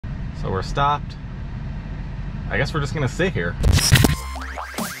So we're stopped. I guess we're just gonna sit here.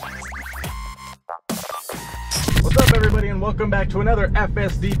 What's up everybody, and welcome back to another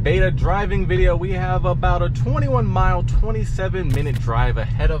FSD Beta driving video. We have about a 21 mile, 27 minute drive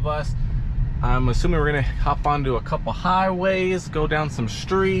ahead of us. I'm assuming we're gonna hop onto a couple highways, go down some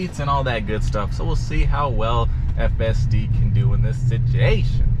streets and all that good stuff. So we'll see how well FSD can do in this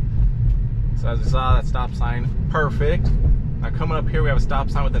situation. So as you saw, that stop sign, perfect. Now coming up here, we have a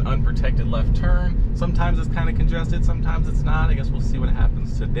stop sign with an unprotected left turn. Sometimes it's kind of congested, sometimes it's not. I guess we'll see what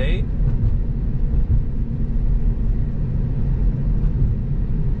happens today.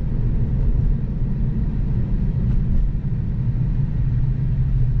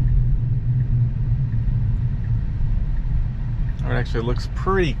 It actually looks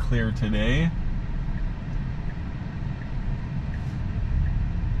pretty clear today.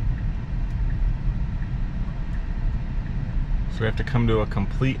 So we have to come to a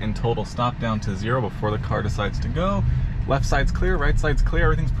complete and total stop down to 0 before the car decides to go. Left side's clear, right side's clear,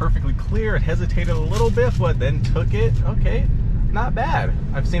 everything's perfectly clear. It hesitated a little bit, but then took it. Okay, not bad.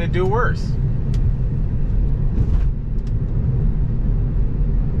 I've seen it do worse.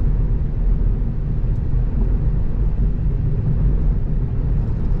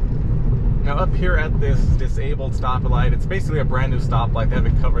 Now up here at this disabled stoplight, it's basically a brand new stoplight. They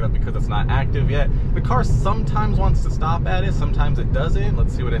haven't covered up because it's not active yet. The car sometimes wants to stop at it, sometimes it doesn't.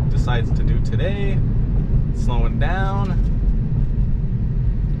 Let's see what it decides to do today. Slowing down.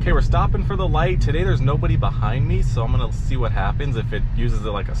 Okay, we're stopping for the light. Today there's nobody behind me, so I'm gonna see what happens, if it uses it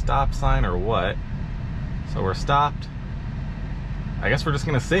like a stop sign or what. So we're stopped. I guess we're just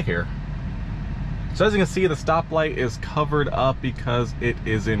gonna sit here. So as you can see, the stoplight is covered up because it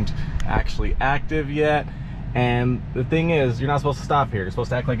isn't actually active yet. And the thing is, you're not supposed to stop here. You're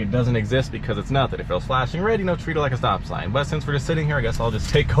supposed to act like it doesn't exist because it's nothing. If it was flashing red, you know, treat it like a stop sign. But since we're just sitting here, I guess I'll just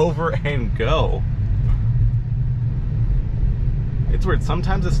take over and go. It's weird.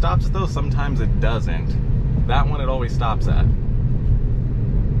 Sometimes it stops though, sometimes it doesn't. That one it always stops at.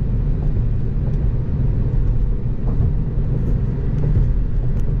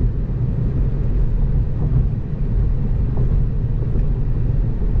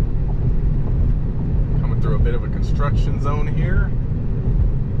 Through a bit of a construction zone here.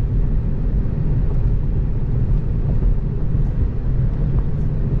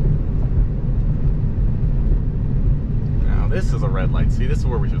 Now this is a red light. See, this is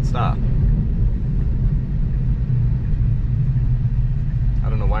where we should stop. I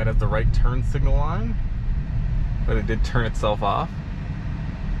don't know why it has the right turn signal on, but it did turn itself off.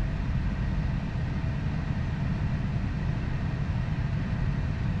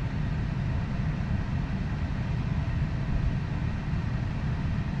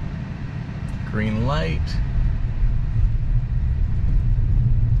 Green light.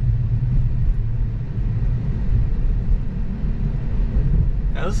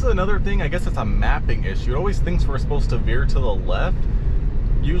 Now this is another thing, I guess it's a mapping issue. It always thinks we're supposed to veer to the left.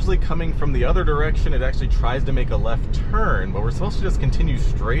 Usually coming from the other direction, it actually tries to make a left turn, but we're supposed to just continue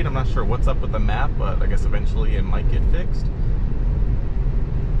straight. I'm not sure what's up with the map, but I guess eventually it might get fixed.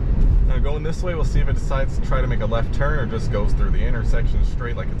 Now going this way, we'll see if it decides to try to make a left turn or just goes through the intersection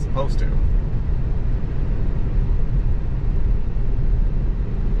straight like it's supposed to.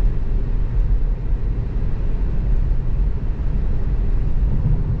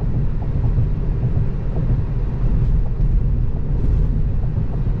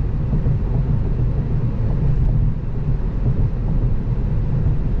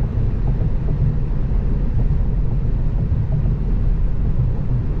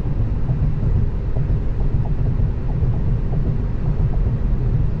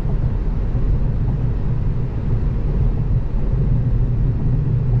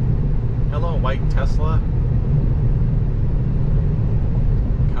 White Tesla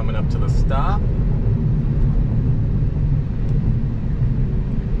coming up to the stop.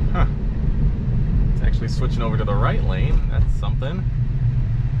 Huh. It's actually switching over to the right lane. That's something.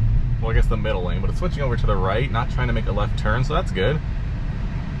 Well, I guess the middle lane, but it's switching over to the right, not trying to make a left turn, so that's good.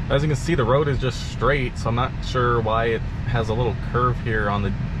 As you can see, the road is just straight, so I'm not sure why it has a little curve here on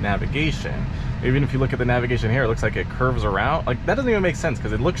the navigation. Even if you look at the navigation here, it looks like it curves around. Like, that doesn't even make sense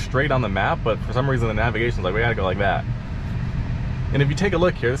because it looks straight on the map, but for some reason the navigation's like, we gotta go like that. And if you take a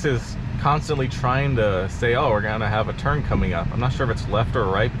look here, this is constantly trying to say, oh, we're gonna have a turn coming up. I'm not sure if it's left or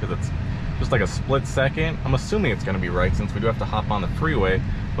right because it's just like a split second. I'm assuming it's gonna be right since we do have to hop on the freeway,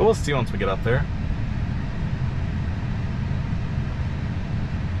 but we'll see once we get up there.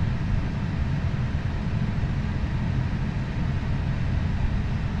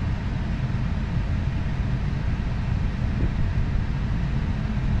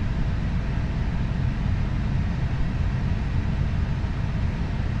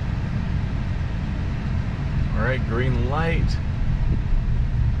 right, green light.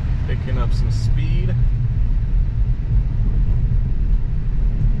 Picking up some speed.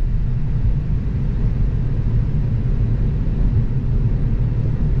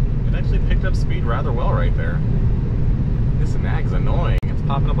 It actually picked up speed rather well right there. This nag's annoying. It's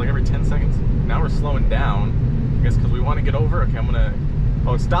popping up like every 10 seconds. Now we're slowing down. I guess because we want to get over. Okay, I'm gonna...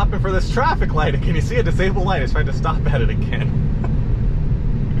 Oh, it's stopping for this traffic light. Can you see a disabled light? It's trying to stop at it again.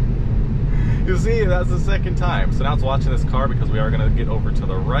 You see, that's the second time. So now it's watching this car because we are going to get over to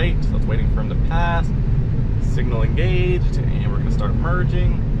the right. So it's waiting for him to pass. Signal engaged, and we're going to start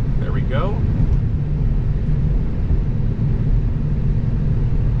merging. There we go.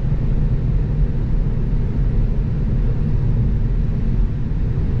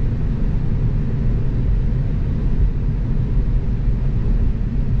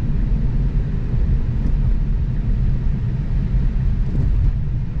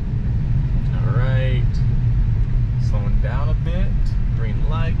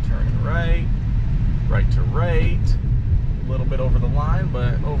 Right to right, a little bit over the line,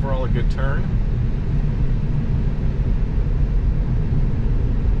 but overall a good turn.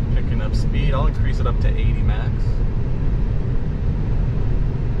 Picking up speed, I'll increase it up to 80 max.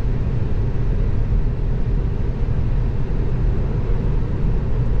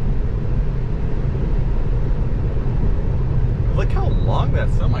 Look how long that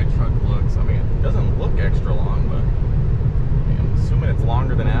semi-truck looks. I mean, it doesn't look extra long, but I'm assuming it's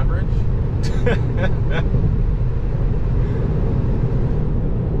longer than average.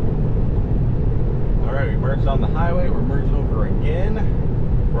 Alright, we merged on the highway. We're merging over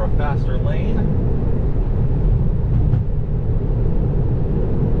again for a faster lane.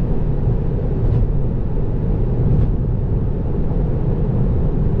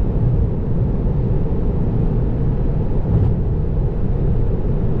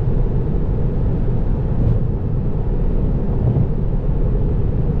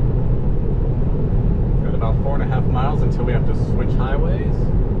 Miles until we have to switch highways.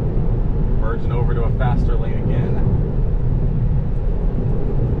 Merging over to a faster lane again.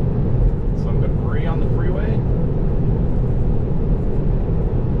 Some debris on the freeway.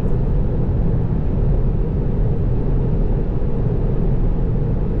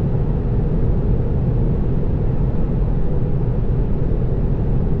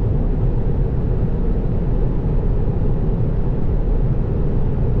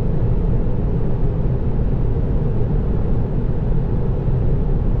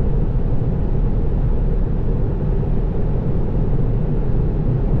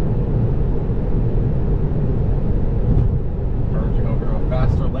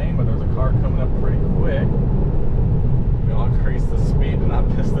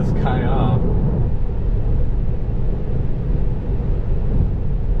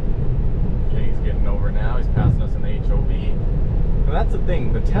 That's the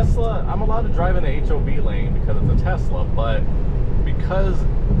thing, the Tesla, I'm allowed to drive in the HOV lane because it's a Tesla, but because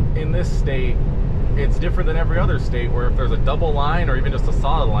in this state, it's different than every other state where if there's a double line or even just a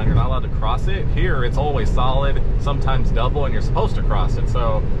solid line, you're not allowed to cross it. Here, it's always solid, sometimes double, and you're supposed to cross it.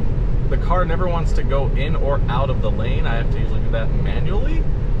 So the car never wants to go in or out of the lane. I have to usually do that manually.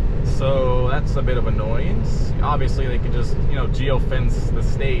 So that's a bit of annoyance. Obviously, they could just, you know, geo-fence the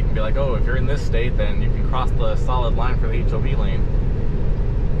state and be like, oh, if you're in this state, then you can cross the solid line for the HOV lane.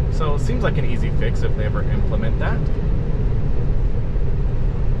 So it seems like an easy fix if they ever implement that.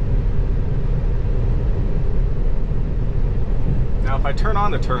 Now, if I turn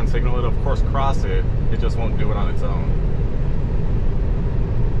on the turn signal, it'll of course cross it. It just won't do it on its own.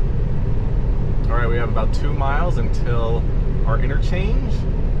 All right, we have about 2 miles until our interchange.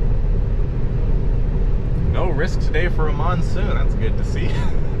 No risk today for a monsoon. That's good to see.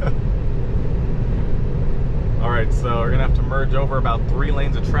 Alright, so we're gonna have to merge over about 3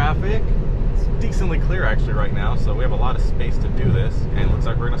 lanes of traffic. It's decently clear actually right now, so we have a lot of space to do this, and it looks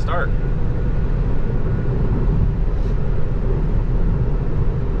like we're gonna start.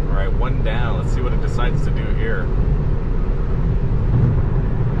 Alright, 1 down. Let's see what it decides to do here.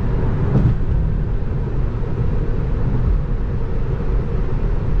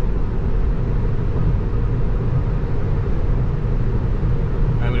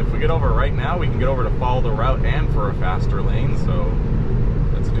 Get over right now, we can get over to follow the route and for a faster lane, so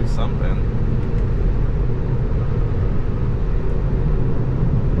let's do something.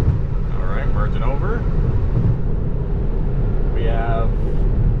 Alright, merging over. We have,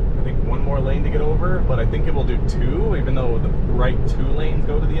 I think, 1 more lane to get over, but I think it will do 2, even though the right 2 lanes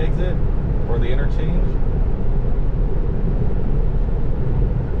go to the exit or the interchange.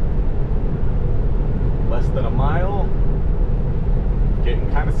 Less than a mile.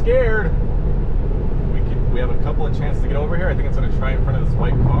 Getting kind of scared. We have a couple of chances to get over here. I think it's going to try in front of this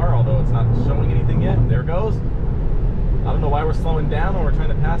white car, although it's not showing anything yet. There it goes. I don't know why we're slowing down when we're trying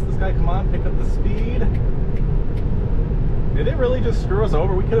to pass this guy. Come on, pick up the speed. Did it really just screw us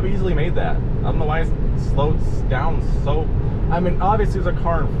over? We could have easily made that. I don't know why it slowed down so... I mean, obviously there's a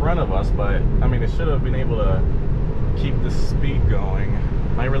car in front of us, but I mean, it should have been able to keep the speed going.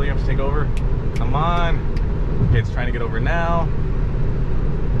 Am I really have to take over? Come on. Okay, it's trying to get over now.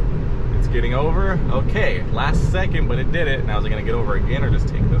 It's getting over. Okay, last second, but it did it. Now is it going to get over again or just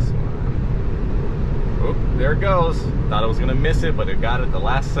take this one? Oh, there it goes. Thought I was going to miss it, but it got it at the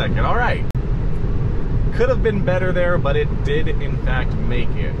last second. All right. Could have been better there, but it did in fact make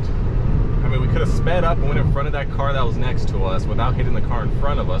it. I mean, we could have sped up and went in front of that car that was next to us without hitting the car in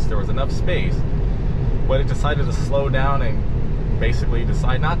front of us. There was enough space, but it decided to slow down and basically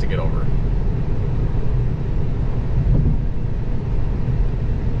decide not to get over.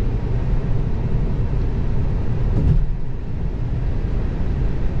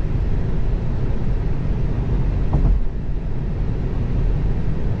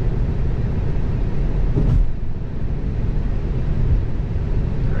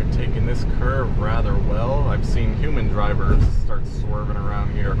 Curve rather well. I've seen human drivers start swerving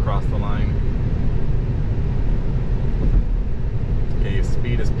around here across the line. Okay,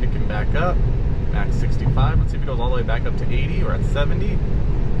 speed is picking back up. Max 65. Let's see if it goes all the way back up to 80 or at 70.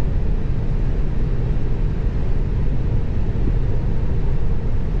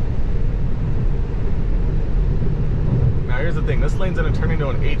 Now here's the thing. This lane's going to turn into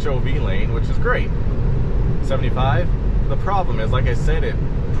an HOV lane, which is great. 75. The problem is, like I said, it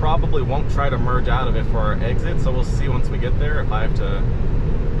probably won't try to merge out of it for our exit, so we'll see once we get there if I have to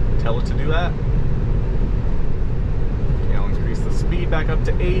tell it to do that. Okay, I'll increase the speed back up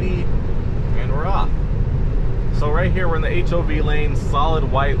to 80, and we're off. So right here, we're in the HOV lane, solid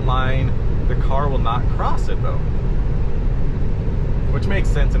white line. The car will not cross it though, which makes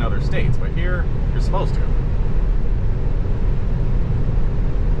sense in other states, but here, you're supposed to.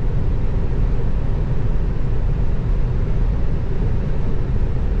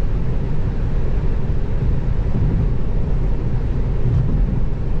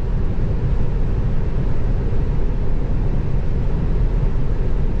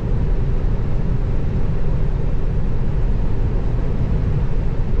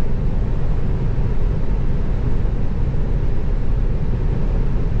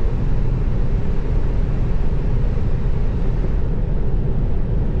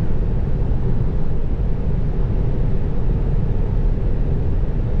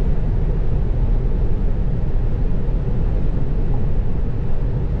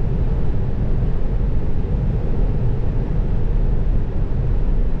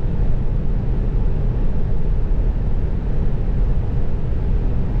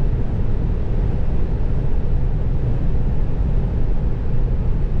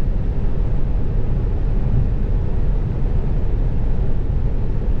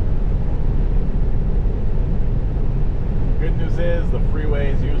 The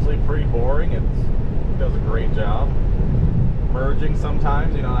freeway is usually pretty boring. It does a great job. Merging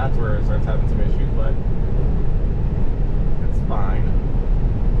sometimes, you know, that's where it starts having some issues, but it's fine.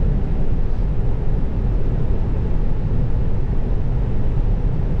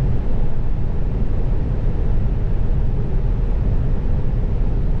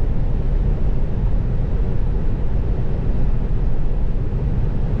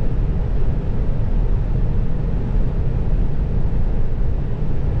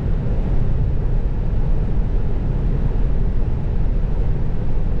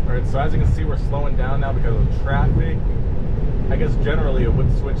 So as you can see, we're slowing down now because of traffic. I guess generally it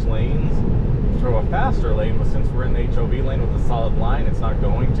would switch lanes to a faster lane, but since we're in the HOV lane with a solid line, it's not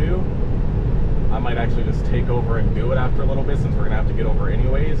going to. I might actually just take over and do it after a little bit, since we're gonna have to get over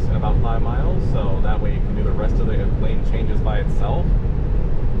anyways in about 5 miles. So that way you can do the rest of the lane changes by itself.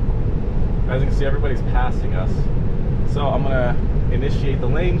 As you can see, everybody's passing us. So I'm gonna initiate the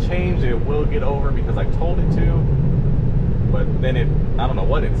lane change. It will get over because I told it to. But then I don't know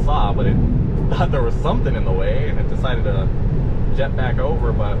what it saw, but it thought there was something in the way, and it decided to jet back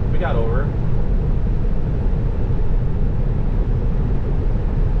over, but we got over.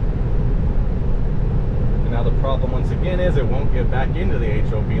 And now the problem once again is it won't get back into the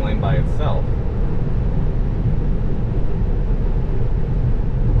HOV lane by itself.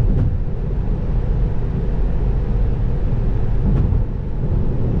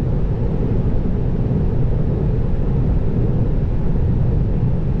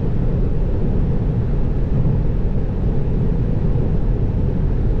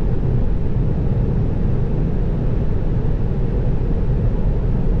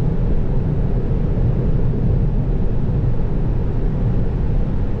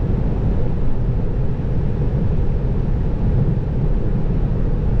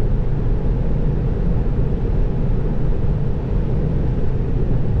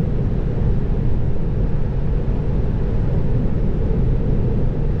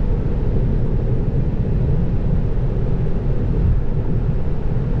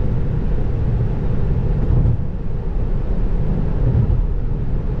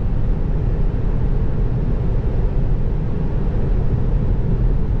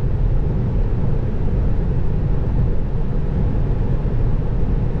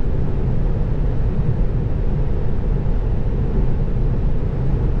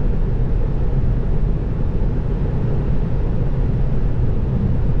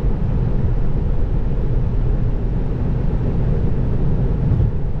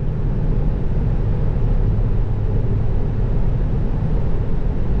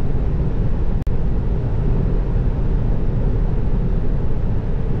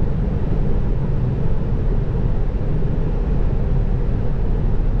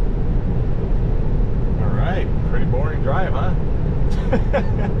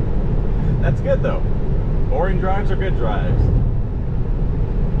 huh? That's good though. Boring drives are good drives.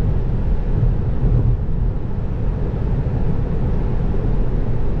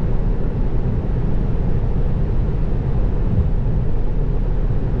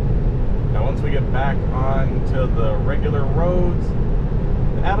 Now once we get back onto the regular roads,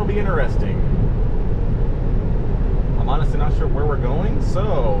 that'll be interesting. I'm honestly not sure where we're going,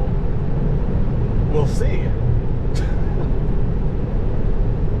 so we'll see.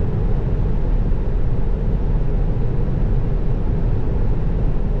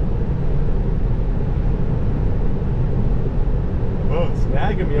 Oh, it's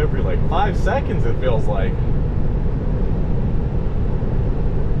nagging me every like 5 seconds, it feels like.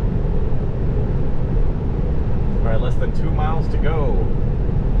 All right, less than 2 miles to go.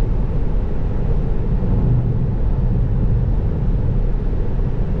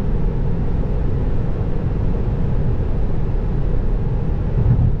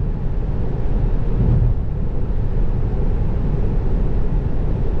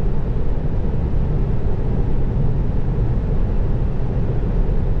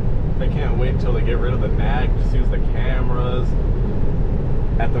 Until they get rid of the nag, just use the cameras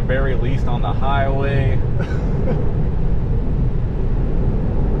at the very least on the highway.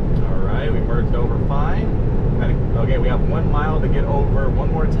 Alright, we merged over fine. Okay, we have 1 mile to get over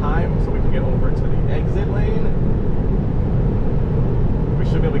one more time so we can get over to the exit lane. We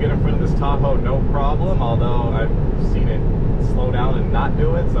should be able to get in front of this Tahoe no problem, although I've seen it slow down and not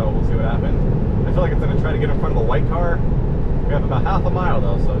do it, so we'll see what happens. I feel like it's going to try to get in front of the white car. We have about half a mile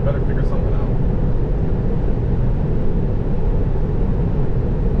though, so I better figure something out.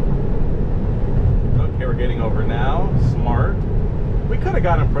 Okay, we're getting over now. Smart. We could have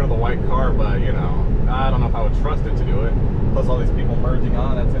got in front of the white car, but you know, I don't know if I would trust it to do it. Plus all these people merging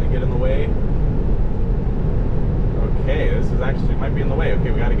on, that's gonna get in the way. Okay, this is actually might be in the way.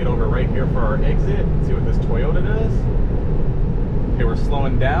 Okay, we gotta get over right here for our exit. Let's see what this Toyota does. Okay, we're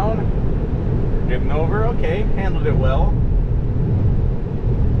slowing down. We're getting over. Okay, handled it well.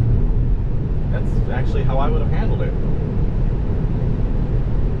 That's actually how I would have handled it.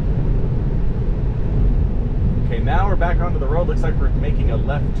 Okay, now we're back onto the road. Looks like we're making a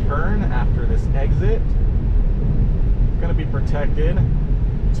left turn after this exit. It's going to be protected.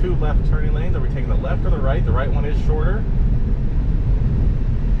 2 left turning lanes. Are we taking the left or the right? The right one is shorter.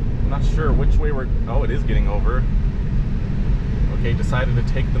 I'm not sure which way we're... Oh, it is getting over. Okay, decided to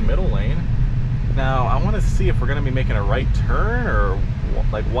take the middle lane. Now, I want to see if we're going to be making a right turn or...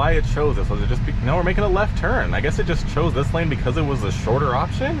 like why it chose this. Was it just no, we're making a left turn. I guess it just chose this lane because it was the shorter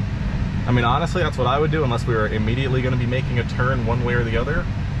option. I mean, honestly, that's what I would do unless we were immediately going to be making a turn one way or the other.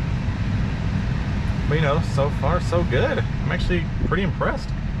 But you know, so far so good. I'm actually pretty impressed.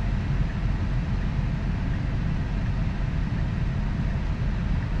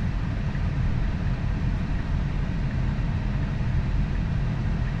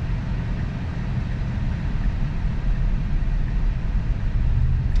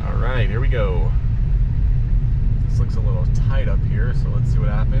 Alright, here we go. This looks a little tight up here, so let's see what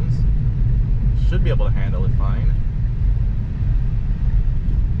happens. Should be able to handle it fine.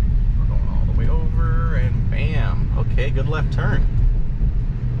 We're going all the way over, and bam! Okay, good left turn.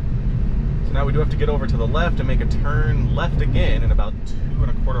 So now we do have to get over to the left and make a turn left again in about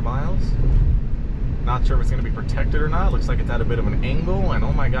 2¼ miles. Not sure if it's going to be protected or not. Looks like it's at a bit of an angle, and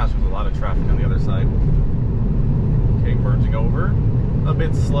oh my gosh, there's a lot of traffic on the other side. Okay, merging over. A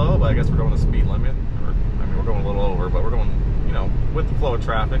bit slow, but I guess we're going the speed limit. Or, I mean, we're going a little over, but we're going, you know, with the flow of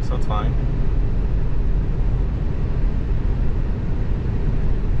traffic, so it's fine.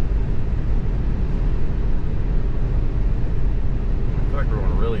 I feel like we're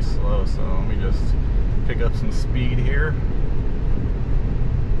going really slow, so let me just pick up some speed here.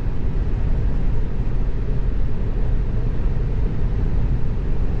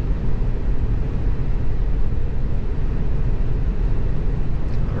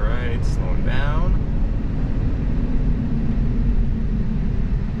 Slowing down.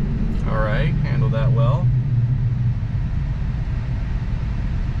 Alright, handled that well.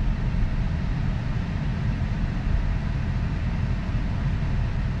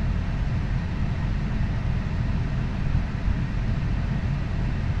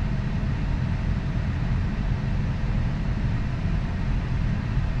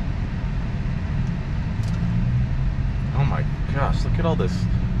 Oh my gosh, look at all this.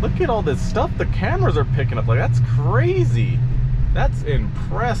 Look at all this stuff the cameras are picking up. Like, that's crazy. That's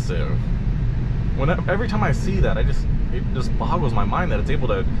impressive. Every time I see that, it just boggles my mind that it's able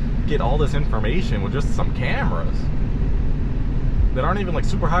to get all this information with just some cameras that aren't even like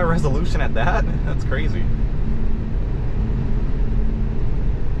super high resolution at that. That's crazy.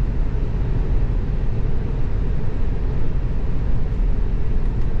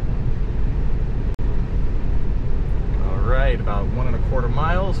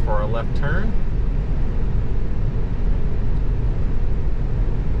 miles for our left turn.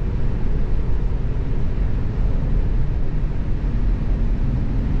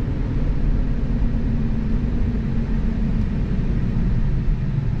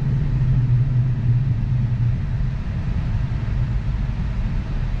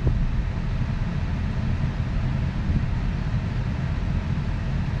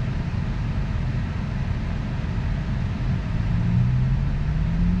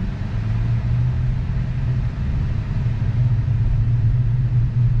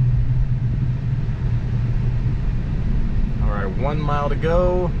 All right, 1 mile to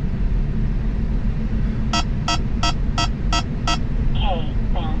go.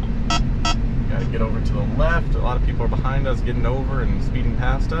 Gotta get over to the left. A lot of people are behind us getting over and speeding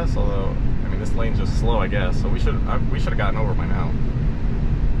past us, although, I mean, this lane's just slow, I guess, so we should have gotten over by now.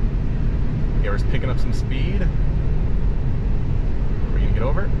 Yeah, we're picking up some speed. Are we gonna get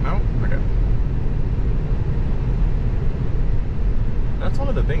over? No? Okay. That's one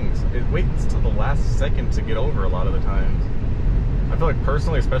of the things. It waits till the last second to get over a lot of the times. I feel like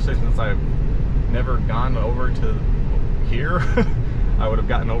personally, especially since I've never gone over to here, I would have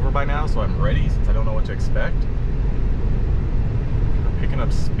gotten over by now, so I'm ready since I don't know what to expect. We're picking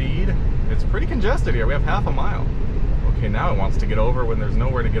up speed. It's pretty congested here. We have half a mile. Okay, now it wants to get over when there's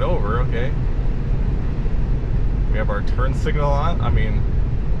nowhere to get over. Okay. We have our turn signal on. I mean,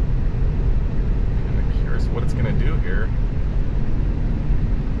 I'm kind of curious what it's going to do here.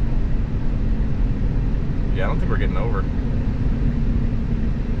 Yeah, I don't think we're getting over.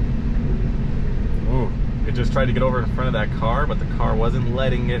 Ooh, it just tried to get over in front of that car, but the car wasn't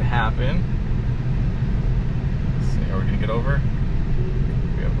letting it happen. Let's see, are we gonna get over?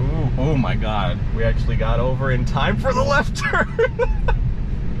 Ooh, oh my God, we actually got over in time for the left turn.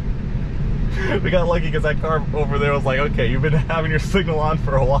 We got lucky because that car over there was like, okay, you've been having your signal on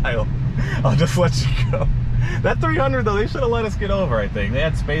for a while. I'll just let you go. That 300 though, they should have let us get over, I think. They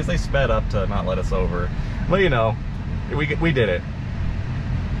had space, they sped up to not let us over. But you know, we did it.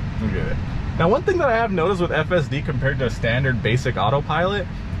 We did it. Now, one thing that I have noticed with FSD compared to a standard basic autopilot,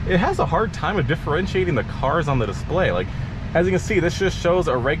 it has a hard time of differentiating the cars on the display. Like, as you can see, this just shows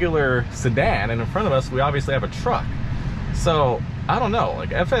a regular sedan, and in front of us, we obviously have a truck. So, I don't know, like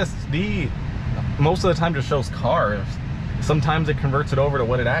FSD, most of the time just shows cars. Sometimes it converts it over to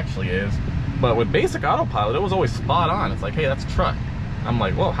what it actually is. But with basic autopilot, it was always spot on. It's like, hey, that's a truck. I'm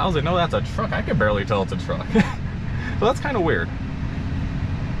like, whoa, how does it know that's a truck? I can barely tell it's a truck. So that's kind of weird.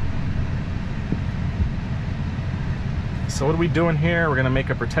 So what are we doing here? We're gonna make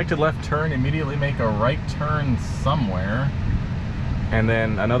a protected left turn, immediately make a right turn somewhere, and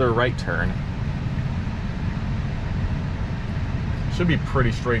then another right turn. Should be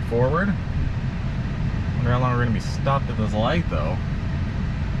pretty straightforward. Wonder how long we're gonna be stopped at this light though.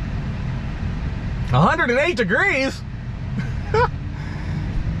 108 degrees!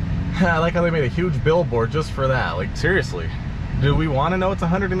 I like how they made a huge billboard just for that. Like, seriously, do we want to know it's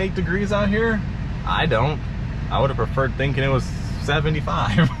 108 degrees out here? I don't. I would have preferred thinking it was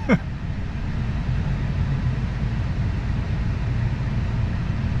 75.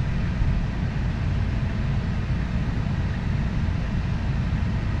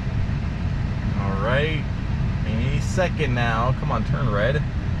 All right, any second now. Come on, turn red.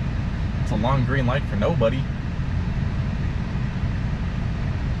 It's a long green light for nobody.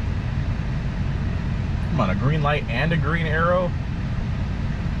 Come on, a green light and a green arrow.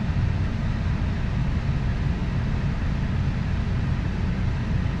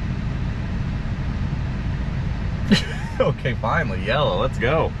 Okay, finally, yellow, let's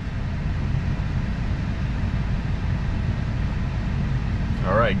go.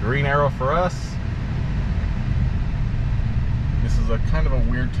 All right, green arrow for us. This is a kind of a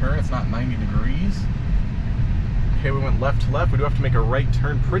weird turn, it's not 90 degrees. Okay, we went left to left. We do have to make a right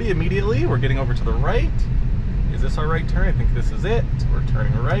turn pretty immediately. We're getting over to the right. Is this our right turn? I think this is it. We're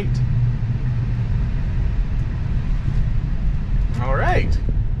turning right. All right.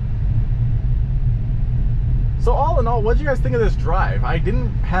 So all in all, what do you guys think of this drive? I didn't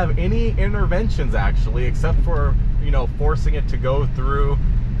have any interventions actually, except for, you know, forcing it to go through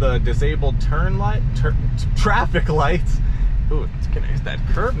the disabled traffic lights. Ooh, can I hit that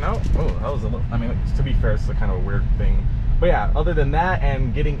curb? No. Oh, that was a little, I mean, to be fair, it's a kind of a weird thing. But yeah, other than that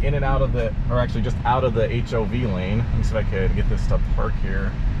and getting in and out of the, or actually just out of the HOV lane. Let me see if I could get this to park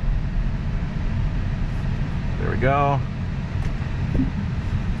here. There we go.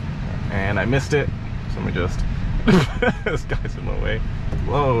 And I missed it. So let me just, this guy's in the way.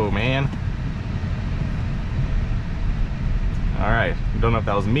 Whoa, man. All right, don't know if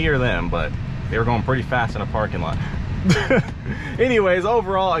that was me or them, but they were going pretty fast in a parking lot. Anyways,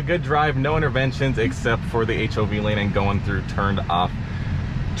 overall a good drive, no interventions except for the HOV lane and going through turned off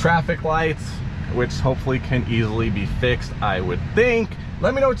traffic lights, which hopefully can easily be fixed, I would think.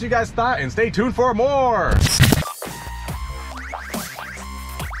 Let me know what you guys thought and stay tuned for more.